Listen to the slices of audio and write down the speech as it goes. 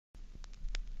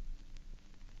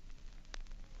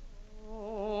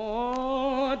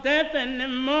death in the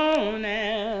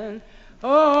morning.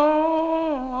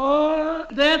 Oh,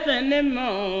 death in the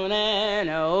morning.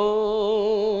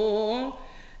 Oh,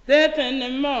 death in the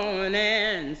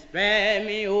morning. Spare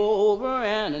me over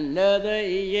and another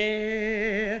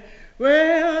year.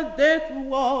 Well, death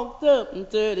walked up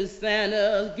to the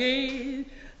Santa's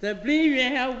gate. To believe you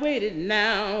have waited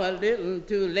now a little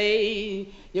too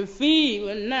late. Your feet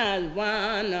were not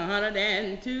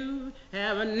 102.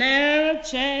 Have a narrow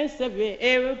chance if you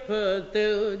ever put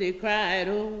through. They cried,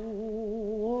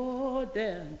 oh,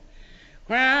 death.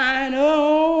 Crying,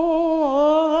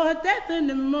 oh, death in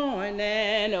the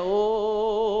morning.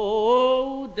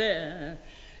 Oh, death.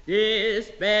 Just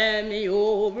spare me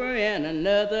over in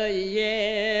another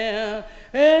year.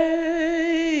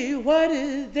 Hey, what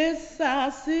is this I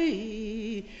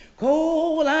see?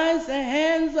 Cold ice and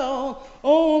hands all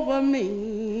over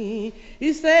me.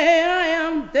 He said, I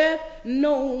am death,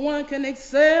 no one can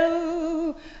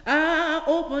excel. I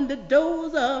opened the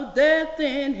doors of death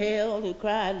and hell. He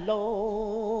cried,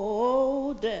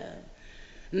 Lord, death.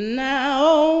 Now,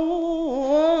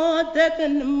 oh, death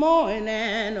in the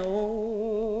morning,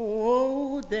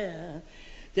 oh, death.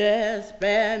 Just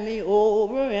spare me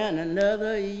over in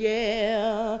another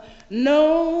year.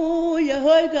 No, you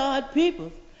heard God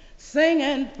people sing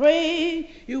and pray.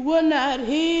 You would not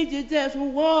heed, you just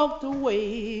walked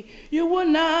away. You would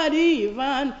not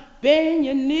even bend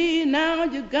your knee. Now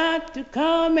you got to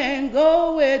come and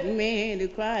go with me. They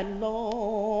cried,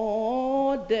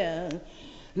 Lord, death.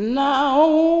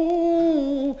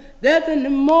 Now, death in the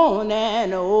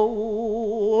morning,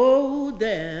 oh,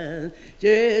 death.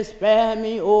 Just spare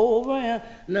me over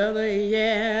another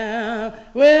year.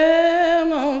 Well, I'm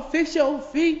gonna fix your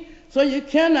feet so you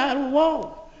cannot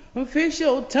walk. I'm gonna fix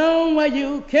your tongue where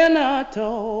you cannot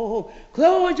talk.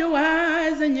 Close your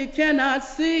eyes and you cannot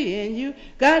see, and you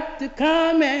got to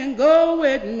come and go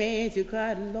with me. She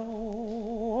cried,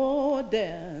 Lord,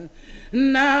 death.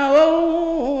 Now,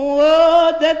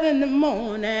 oh, death in the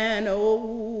morning,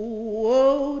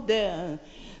 oh, death.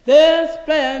 They'll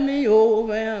spare me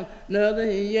over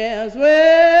another year.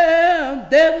 Well,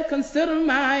 devil, consider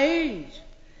my age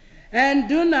and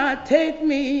do not take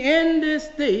me in this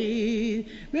state,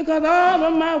 because all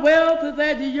of my wealth is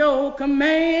at your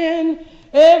command.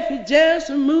 If you just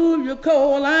remove your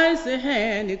cold icy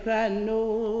hand, you cry,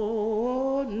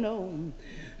 no, no.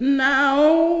 Now,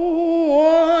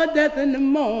 oh, death in the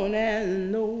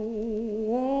morning,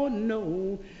 no,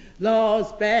 no. Lord,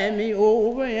 spare me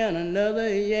over in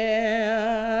another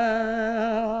year.